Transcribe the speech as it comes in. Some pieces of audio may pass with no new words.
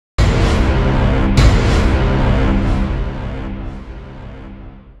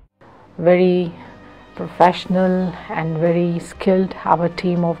very professional and very skilled, our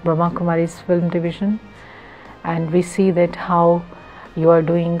team of Brahma Kumaris film division, and we see that how you are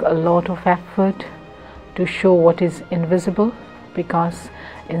doing a lot of effort to show what is invisible, because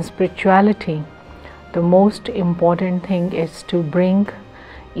in spirituality the most important thing is to bring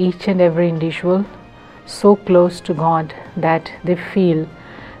each and every individual so close to God that they feel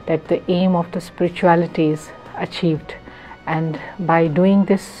that the aim of the spirituality is achieved. And by doing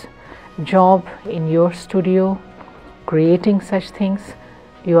this job in your studio, creating such things,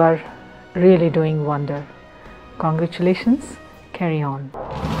 you are really doing wonder. Congratulations, carry on.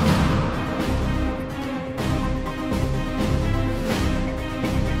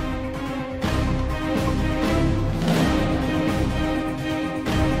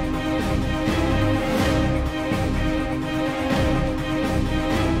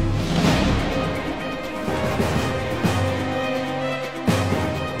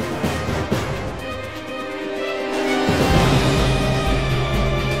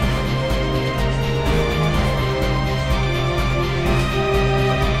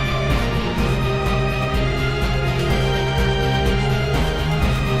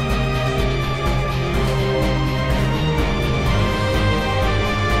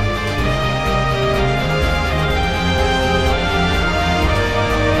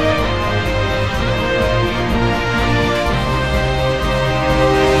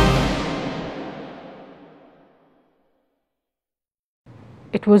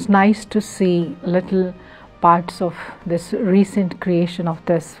 It was nice to see little parts of this recent creation of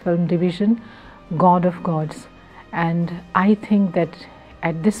this film division, God of Gods, and I think that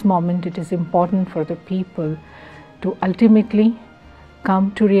at this moment it is important for the people to ultimately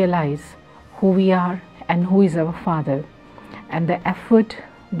come to realize who we are and who is our Father, and the effort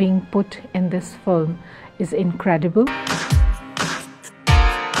being put in this film is incredible.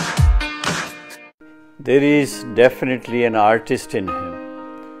 There is definitely an artist in him.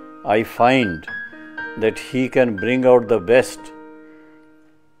 I find that he can bring out the best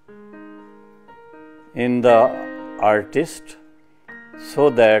in the artist,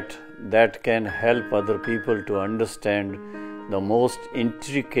 so that can help other people to understand the most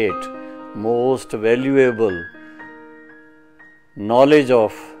intricate, most valuable knowledge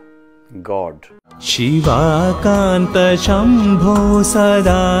of God. Shivakanta Shambho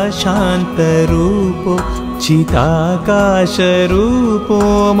Sada Shantarupo Chitakasha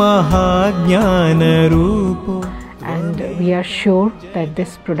Rupo Mahajnana Rupo. And we are sure that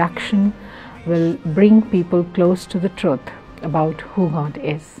this production will bring people close to the truth about who God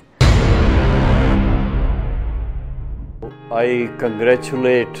is. I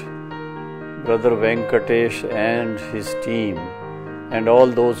congratulate Brother Venkatesh and his team and all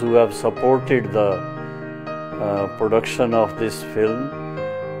those who have supported the production of this film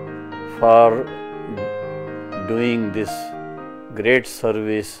for doing this great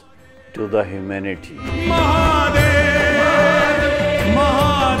service to the humanity. Mahadev,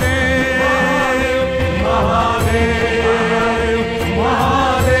 Mahadev, Mahadev.